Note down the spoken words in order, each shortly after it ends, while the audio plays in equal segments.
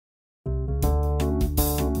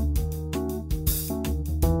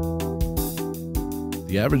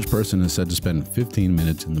The average person is said to spend 15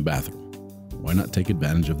 minutes in the bathroom. Why not take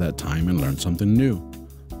advantage of that time and learn something new?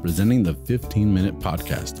 Presenting the 15-minute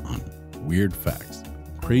podcast on weird facts,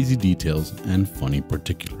 crazy details, and funny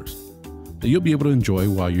particulars that you'll be able to enjoy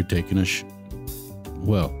while you're taking on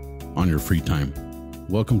your free time.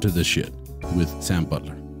 Welcome to This Shit with Sam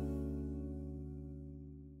Butler.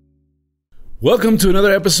 Welcome to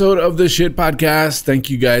another episode of This Shit podcast.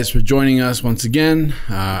 Thank you guys for joining us once again.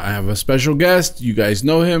 I have a special guest. You guys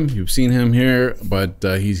know him. You've seen him here, but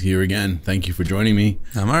he's here again. Thank you for joining me.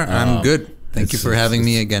 I'm good. Thank you for having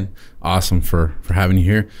me again. Awesome for having you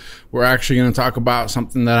here. We're actually going to talk about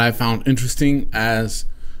something that I found interesting as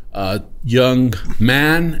a young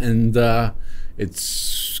man, and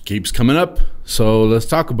it keeps coming up. So let's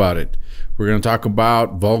talk about it. We're going to talk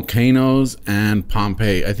about volcanoes and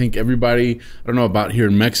Pompeii. I think everybody, I don't know about here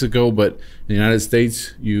in Mexico, but in the United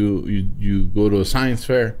States, you go to a science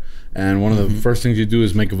fair, and one of the first things you do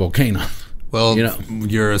is make a volcano. Well,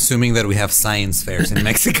 you're assuming that we have science fairs in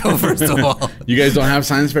Mexico, first of all. You guys don't have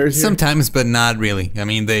science fairs here? Sometimes, but not really. I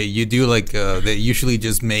mean, they usually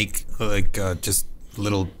just make just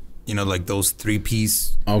little, like those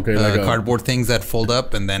 3-piece cardboard things that fold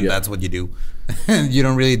up, and then that's what you do. You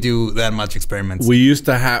don't really do that much experiments. We used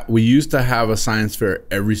to have a science fair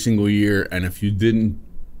every single year, and if you didn't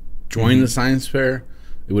join the science fair,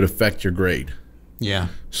 it would affect your grade. Yeah.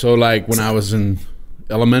 So like when I was in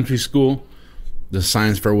elementary school, the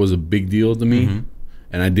science fair was a big deal to me,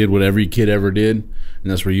 and I did what every kid ever did,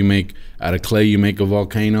 and that's where you make out of clay. You make a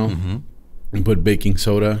volcano and put baking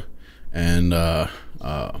soda and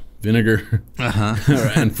vinegar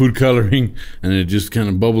and food coloring, and it just kind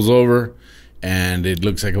of bubbles over. And it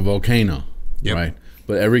looks like a volcano, right?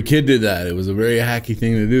 But every kid did that. It was a very hacky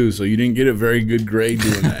thing to do, so you didn't get a very good grade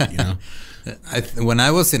doing that, When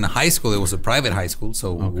I was in high school, it was a private high school,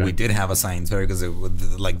 so we did have a science fair because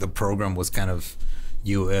the program was kind of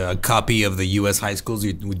a copy of the U.S. high schools.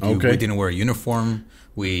 We didn't wear a uniform.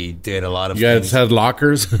 We did a lot of things. It had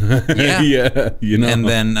lockers. Yeah. And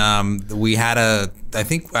then we had I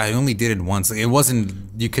think I only did it once. It wasn't,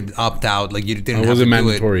 you could opt out. Like you didn't have to do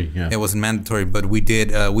mandatory. It. Yeah. It wasn't mandatory, but we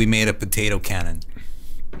did, we made a potato cannon.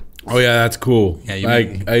 Oh yeah, that's cool. Yeah,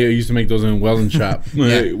 I used to make those in welding shop.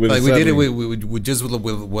 Yeah, we did it with just with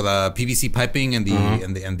a PVC piping and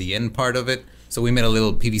the end part of it. So we made a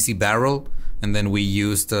little PVC barrel, and then we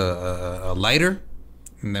used a lighter.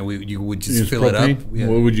 And then you would just fill propane? It up. Yeah.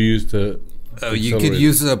 What would you use to? You could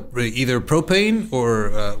use either propane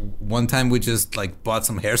or one time we just bought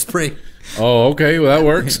some hairspray. Oh, okay. Well, that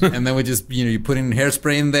works. And then we just you put in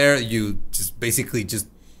hairspray in there. You just basically just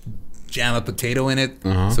jam a potato in it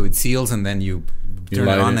so it seals, and then you turn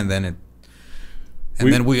it on, and then it.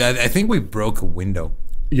 And then I think we broke a window.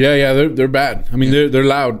 Yeah, they're bad. I mean, they're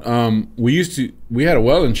loud. We had a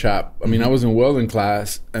welding shop. I mean, I was in welding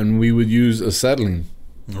class, and we would use acetylene.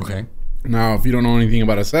 Okay. Now, if you don't know anything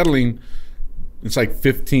about acetylene, it's like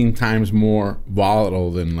 15 times more volatile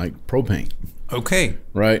than like propane. Okay.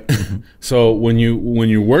 Right? So when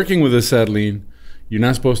you're working with acetylene, you're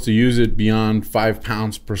not supposed to use it beyond 5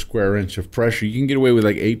 pounds per square inch of pressure. You can get away with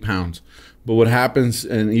like 8 pounds. But what happens,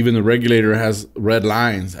 and even the regulator has red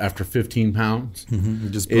lines after 15 pounds.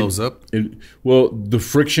 It just blows up? The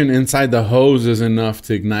friction inside the hose is enough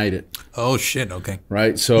to ignite it. Oh, shit. Okay.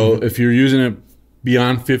 Right? So if you're using it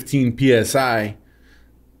beyond 15 PSI,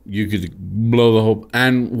 you could blow the whole...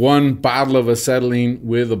 And one bottle of acetylene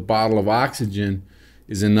with a bottle of oxygen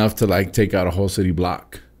is enough to take out a whole city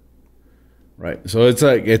block. Right? So it's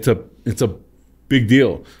a big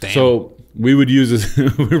deal. Damn. So we would use this...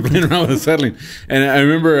 we were playing around with acetylene. And I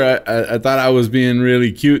remember I thought I was being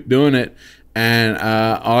really cute doing it. And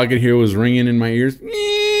all I could hear was ringing in my ears.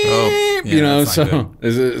 Oh, yeah, so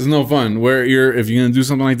it's no fun. If you're going to do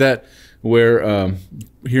something like that, wear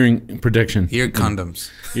hearing protection. Ear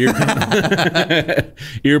condoms.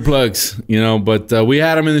 Earplugs, but we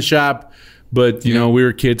had them in the shop. But, we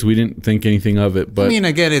were kids. We didn't think anything of it. But I mean,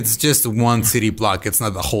 again, it's just one city block. It's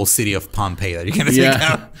not the whole city of Pompeii that you're going to take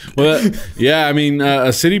out. Well, yeah, I mean,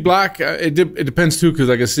 a city block, it depends, too, because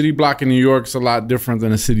a city block in New York is a lot different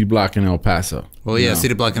than a city block in El Paso. Well, yeah, a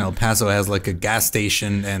city block in El Paso has a gas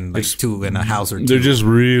station and two and a house or two. They're just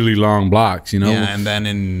really long blocks, Yeah, and then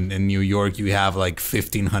in New York, you have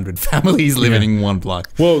 1,500 families living in one block.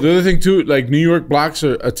 Well, the other thing, too, New York blocks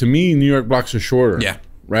are, to me, New York blocks are shorter. Yeah.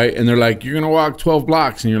 Right? And they're like, you're going to walk 12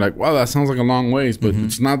 blocks. And you're like, wow, that sounds like a long ways. But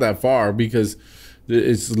it's not that far because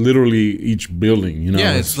it's literally each building,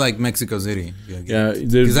 Yeah, it's like Mexico City. Yeah.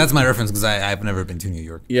 Because that's my reference because I've never been to New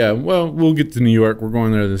York. Yeah, well, we'll get to New York. We're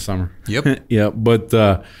going there this summer. Yep. Yeah, but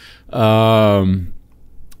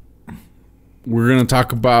we're going to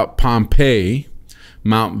talk about Pompeii,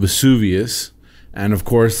 Mount Vesuvius. And of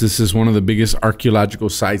course, this is one of the biggest archaeological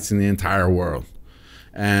sites in the entire world.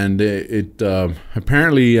 And it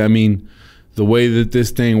apparently, I mean, the way that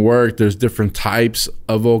this thing worked, there's different types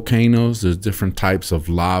of volcanoes. There's different types of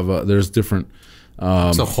lava. There's different...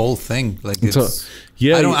 it's a whole thing. Like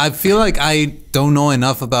I feel like I don't know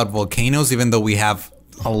enough about volcanoes, even though we have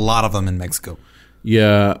a lot of them in Mexico.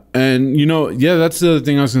 Yeah, and that's the other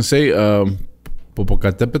thing I was gonna say.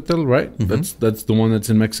 Popocatépetl, right? Mm-hmm. That's the one that's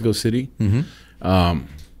in Mexico City. Mm-hmm.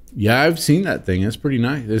 Yeah, I've seen that thing. It's pretty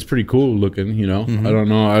nice. It's pretty cool looking. Mm-hmm. I don't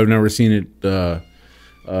know. I've never seen it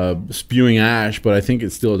spewing ash, but I think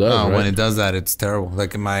it still does. Oh, right? When it does that, it's terrible.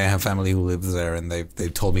 Like I have family who lives there, and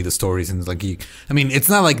they've told me the stories, and it's like, it's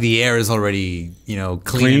not like the air is already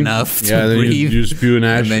clean enough to breathe. You spew an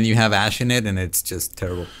ash, and then you have ash in it, and it's just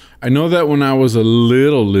terrible. I know that when I was a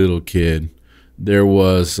little kid, there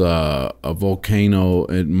was a volcano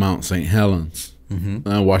at Mount St. Helens,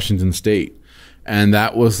 Washington State, and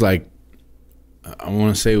that was like, I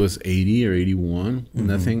want to say it was 80 or 81 when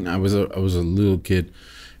that thing. I was a little kid,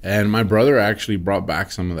 and my brother actually brought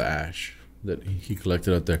back some of the ash that he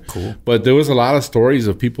collected out there. Cool. But there was a lot of stories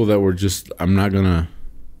of people that were just, I'm not gonna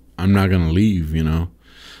leave.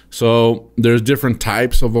 So there's different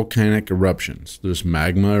types of volcanic eruptions. There's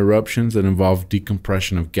magma eruptions that involve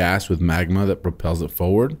decompression of gas with magma that propels it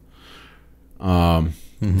forward.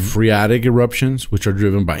 Phreatic eruptions, which are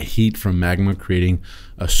driven by heat from magma creating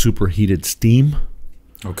a superheated steam.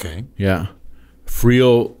 Okay. Yeah.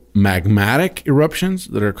 Phreomagmatic eruptions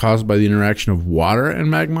that are caused by the interaction of water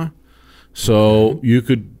and magma. So you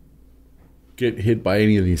could get hit by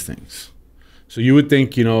any of these things. So you would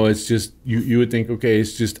think, it's just, you would think, okay,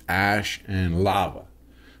 it's just ash and lava.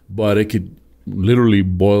 But it could literally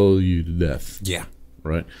boil you to death. Yeah.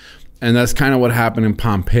 Right? And that's kind of what happened in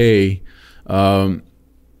Pompeii.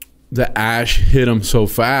 The ash hit them so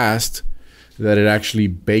fast that it actually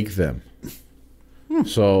baked them.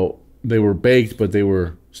 So they were baked, but they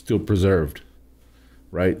were still preserved.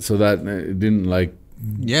 Right? So that it didn't like...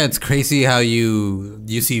 Yeah, it's crazy how you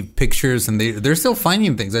see pictures and they're still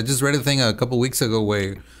finding things. I just read a thing a couple weeks ago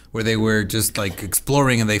where they were just like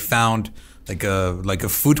exploring and they found like a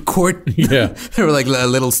food court. Yeah, they were like a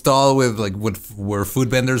little stall with like where food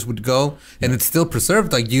vendors would go, and it's still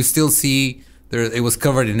preserved. Like you still see there, it was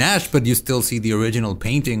covered in ash, but you still see the original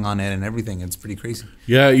painting on it and everything. It's pretty crazy.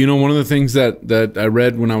 Yeah, one of the things that I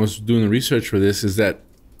read when I was doing the research for this is that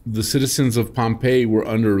the citizens of Pompeii were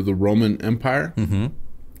under the Roman Empire. Mm-hmm.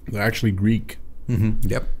 They're actually Greek. Mm-hmm.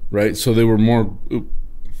 Yep. Right? So they were more... It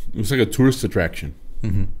was like a tourist attraction.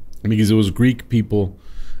 Mm-hmm. Because it was Greek people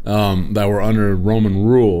that were under Roman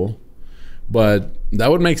rule. But that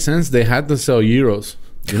would make sense. They had to sell gyros,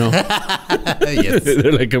 Yes.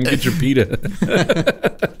 They're like, come get your pita.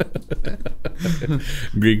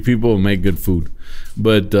 Greek people make good food.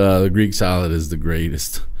 But the Greek salad is the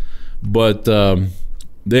greatest. But...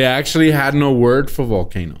 they actually had no word for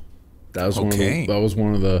volcano. That was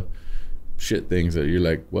one of the shit things that you're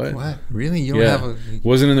like, what? What? Really? You don't have a...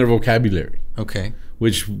 Wasn't in their vocabulary. Okay.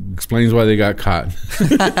 Which explains why they got caught.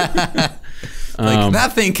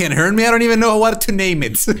 That thing can hurt me. I don't even know what to name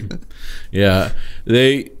it. Yeah.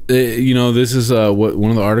 They this is what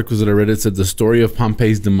one of the articles that I read. It said the story of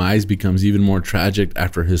Pompeii's demise becomes even more tragic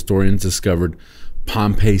after historians discovered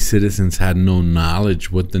Pompeii citizens had no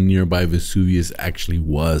knowledge what the nearby Vesuvius actually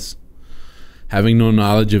was. Having no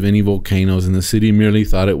knowledge of any volcanoes in the city, merely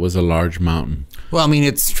thought it was a large mountain. Well, I mean,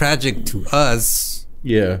 it's tragic to us.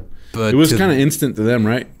 Yeah. But it was kind of instant to them,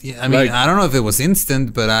 right? Yeah, I mean, I don't know if it was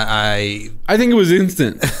instant, but I think it was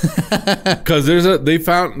instant. Because they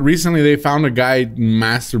found a guy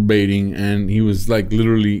masturbating, and he was like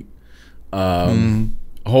literally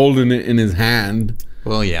holding it in his hand.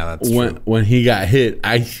 Well, yeah, that's true. When he got hit,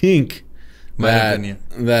 I think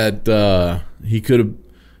that he could have,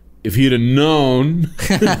 if he'd have known,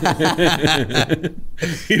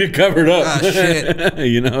 he'd have covered up. Ah, shit.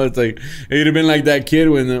 It's like he'd have been like that kid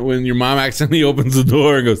when your mom accidentally opens the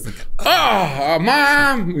door and goes, "Oh,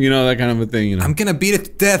 mom," that kind of a thing. I'm gonna beat it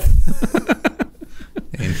to death.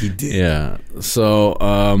 And he did. Yeah. So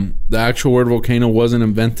the actual word volcano wasn't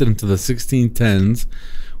invented until the 1610s.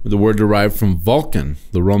 With the word derived from Vulcan,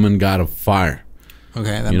 the Roman god of fire.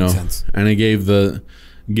 Okay, that makes sense. And it gave the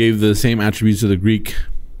same attributes to the Greek.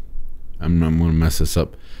 I'm going to mess this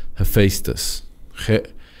up. Hephaestus.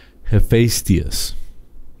 Hephaestius.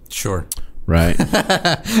 Sure. Right.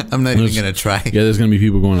 I'm not even going to try. Yeah, there's going to be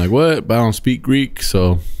people going like, "What? But I don't speak Greek."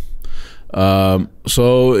 So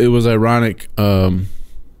it was ironic. There's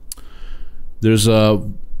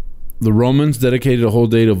The Romans dedicated a whole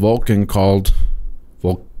day to Vulcan called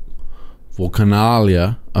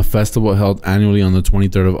Vulcanalia, a festival held annually on the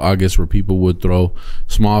 23rd of August where people would throw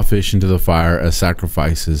small fish into the fire as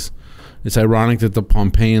sacrifices. It's ironic that the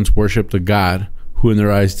Pompeians worshipped a god who in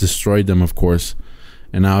their eyes destroyed them, of course.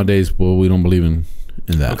 And nowadays, well, we don't believe in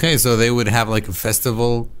that. Okay, so they would have like a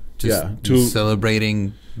festival just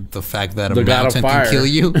celebrating the fact that a mountain can kill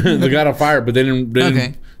you? The god of fire, but they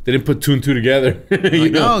didn't put two and two together.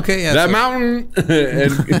 That mountain.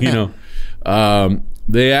 And,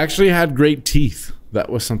 they actually had great teeth. That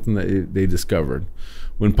was something that they discovered.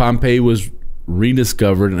 When Pompeii was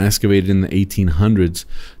rediscovered and excavated in the 1800s,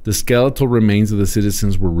 the skeletal remains of the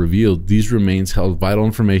citizens were revealed. These remains held vital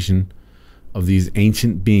information of these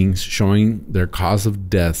ancient beings, showing their cause of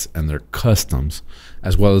deaths and their customs,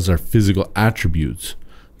 as well as their physical attributes.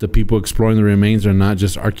 The people exploring the remains are not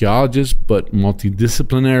just archaeologists, but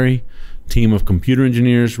multidisciplinary team of computer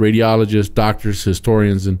engineers, radiologists, doctors,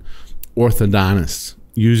 historians, and orthodontists.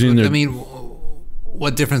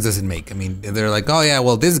 What difference does it make? I mean, they're like, oh yeah,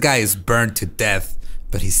 well, this guy is burned to death,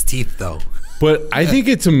 but his teeth though. But I think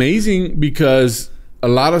it's amazing because a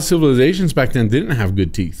lot of civilizations back then didn't have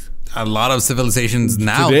good teeth. A lot of civilizations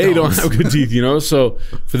now today don't have good teeth, So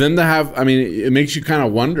for them to have, it makes you kind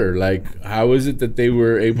of wonder, like, how is it that they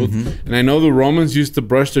were able to, and I know the Romans used to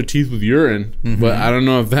brush their teeth with urine, but I don't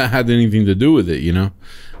know if that had anything to do with it,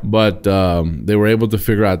 But they were able to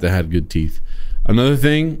figure out they had good teeth. Another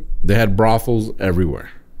thing, they had brothels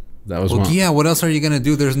everywhere. That was one. Yeah, what else are you gonna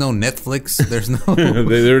do? There's no Netflix. There's no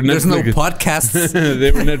there's no podcasts.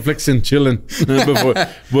 They were Netflix and chilling before.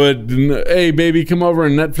 But hey, baby, come over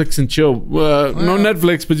and Netflix and chill. No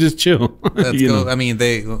Netflix, but just chill. Let's go. I mean,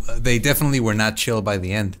 they definitely were not chill by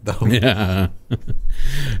the end, though. Yeah.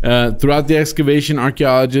 Throughout the excavation,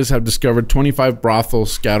 archaeologists have discovered 25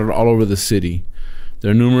 brothels scattered all over the city. There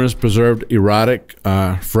are numerous preserved erotic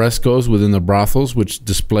frescoes within the brothels, which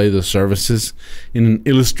display the services in an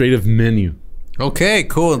illustrative menu. Okay,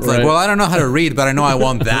 cool. It's like, well, I don't know how to read, but I know I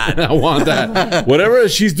want that. I want that. Whatever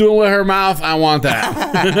she's doing with her mouth, I want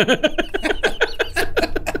that.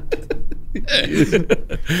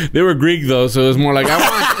 They were Greek, though, so it was more like,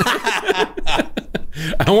 I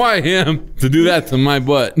want him to do that to my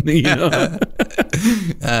butt,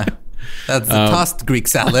 That's a tossed Greek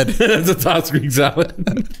salad. That's a tossed Greek salad.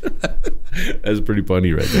 That's pretty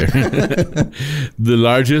funny right there. The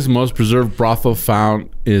largest, most preserved brothel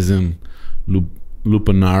found is in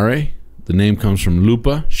Lupanare. The name comes from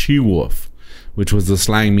lupa, she-wolf, which was the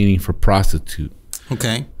slang meaning for prostitute.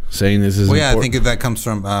 Okay. Saying this is important. I think that comes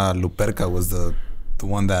from Luperca was the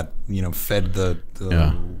one that, fed the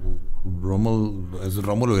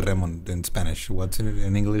Romulo y Raymond in Spanish. What's it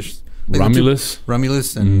in English? Romulus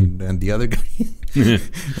and the other guy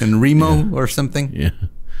and Remo or something.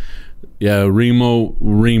 Yeah, Remo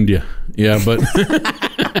reamed you. Yeah,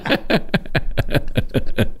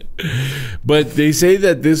 but they say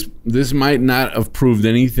that this might not have proved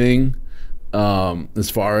anything as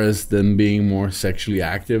far as them being more sexually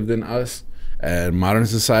active than us. And modern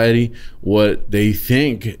society, what they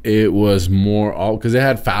think it was more all because they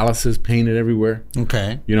had phalluses painted everywhere.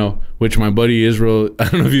 Okay, which my buddy Israel, I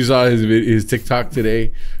don't know if you saw his TikTok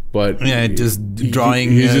today, but just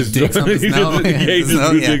drawing dicks on the snow. He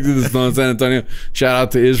just drew dicks in the snow in San Antonio. Shout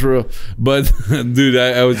out to Israel, but dude,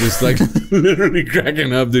 I was just like literally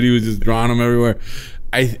cracking up that he was just drawing them everywhere.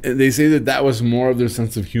 They say that was more of their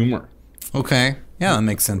sense of humor. Okay. Yeah, that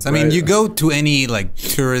makes sense. I mean, you go to any like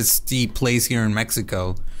touristy place here in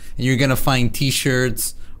Mexico, and you're gonna find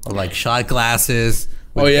T-shirts or like shot glasses.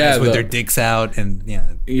 With with their dicks out, and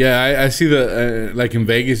I see like in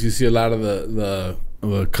Vegas, you see a lot of the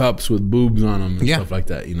cups with boobs on them and stuff like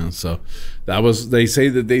that. So they say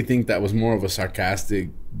that they think that was more of a sarcastic,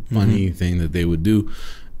 funny thing that they would do,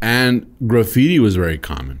 and graffiti was very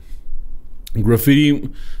common. Graffiti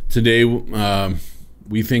today.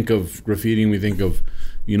 We think of graffiti, we think of,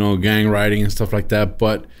 gang writing and stuff like that,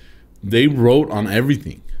 but they wrote on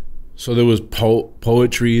everything. So there was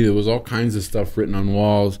poetry, there was all kinds of stuff written on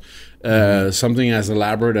walls, something as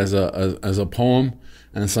elaborate as a poem,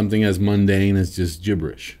 and something as mundane as just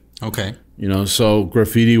gibberish. Okay. So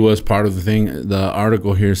graffiti was part of the thing. The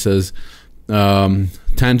article here says,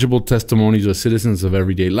 tangible testimonies of citizens of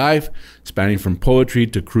everyday life, spanning from poetry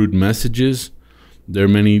to crude messages. There are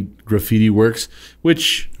many graffiti works,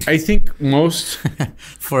 which I think most...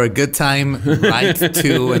 For a good time, write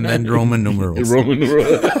to, and then Roman numerals. Roman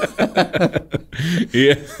numerals.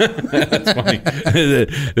 Yeah, that's funny.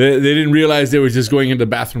 They didn't realize they were just going into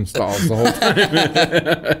bathroom stalls the whole time.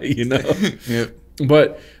 Yep.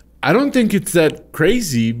 But I don't think it's that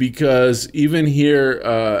crazy because even here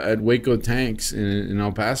at Waco Tanks in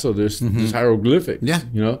El Paso, there's hieroglyphics. Yeah,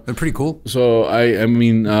 you know, they're pretty cool. So I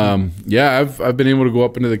mean, I've been able to go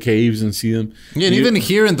up into the caves and see them. Yeah, and even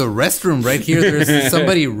here in the restroom, right here, there's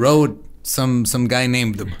somebody wrote. Some guy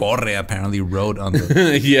named Borre apparently wrote on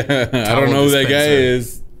the yeah. I don't know who that guy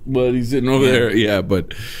is, but he's sitting over there. Yeah,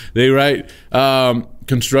 but they write.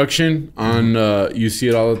 Construction on you see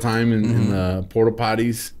it all the time in porta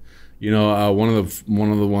potties. You know, one of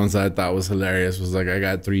the ones that I thought was hilarious was like, I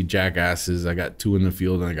got 3 jackasses, I got 2 in the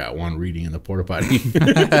field, and I got 1 reading in the porta potty.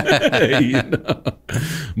 You know?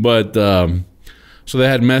 But so they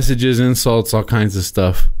had messages, insults, all kinds of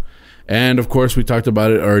stuff, and of course we talked about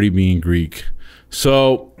it already being Greek.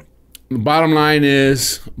 So the bottom line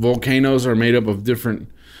is volcanoes are made up of different.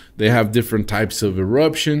 They have different types of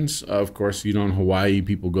eruptions. Of course, you know, in Hawaii,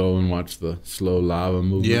 people go and watch the slow lava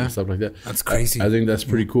movement and stuff like that. That's crazy. I think that's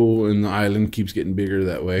pretty cool, and the island keeps getting bigger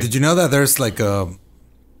that way. Did you know that there's like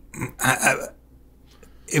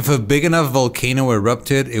if a big enough volcano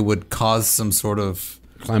erupted, it would cause some sort of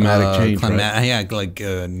climatic change, right? Yeah, like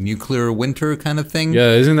a nuclear winter kind of thing.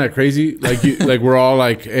 Yeah, isn't that crazy? Like, like we're all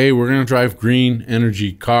like, hey, we're gonna drive green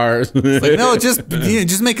energy cars. Like, no,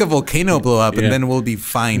 just make a volcano blow up, and then we'll be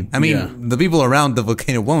fine. I mean, the people around the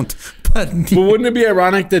volcano won't. But wouldn't it be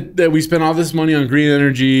ironic that we spend all this money on green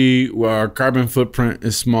energy? Where our carbon footprint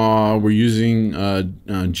is small. We're using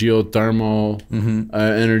geothermal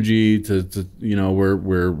energy to you know,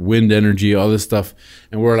 we're wind energy, all this stuff,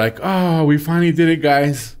 and we're like, oh, we finally did it,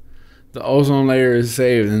 guys. The ozone layer is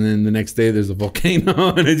saved, and then the next day there's a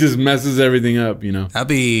volcano, and it just messes everything up. You know,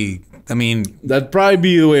 that'd probably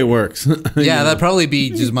be the way it works. Yeah, that'd probably be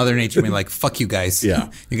just Mother Nature being like, fuck you guys. Yeah.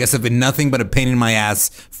 You guys have been nothing but a pain in my ass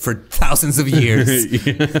for thousands of years.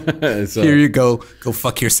 So, here you go. Go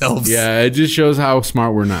fuck yourselves. Yeah, it just shows how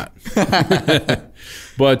smart we're not.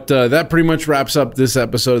 But that pretty much wraps up this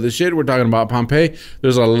episode of The Shit. We're talking about Pompeii.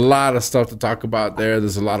 There's a lot of stuff to talk about there.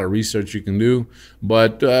 There's a lot of research you can do.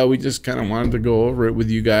 But we just kind of wanted to go over it with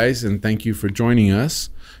you guys. And thank you for joining us.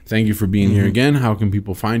 Thank you for being here again. How can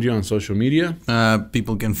people find you on social media?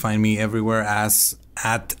 People can find me everywhere as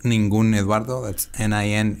at Ningun Eduardo. That's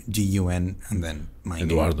Ningun, and then my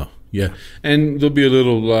Eduardo. name. Yeah. And there'll be a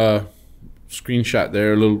little screenshot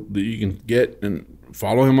there, a little that you can get, and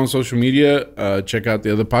follow him on social media. Check out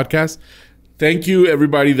the other podcast. Thank you,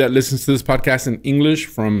 everybody that listens to this podcast in English.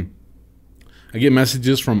 I get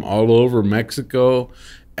messages from all over Mexico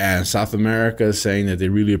and South America saying that they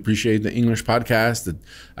really appreciate the English podcast. That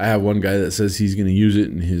I have one guy that says he's going to use it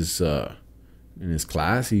in his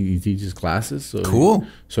class. He teaches classes. So cool.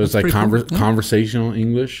 So it's like conversational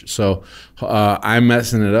English. So I'm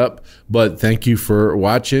messing it up, but thank you for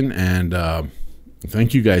watching, and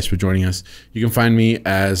thank you guys for joining us. You can find me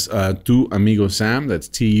as Tu Amigo Sam. That's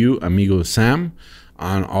TU Amigo Sam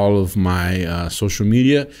on all of my social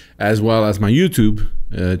media, as well as my YouTube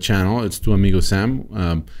channel. It's Tu Amigo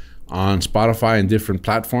Sam. On Spotify and different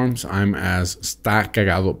platforms, I'm as Sta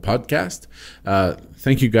Cagado Podcast.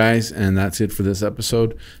 Thank you guys, and that's it for this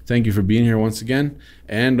episode. Thank you for being here once again,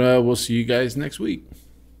 and we'll see you guys next week.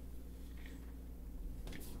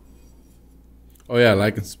 Oh yeah,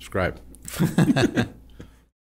 like and subscribe.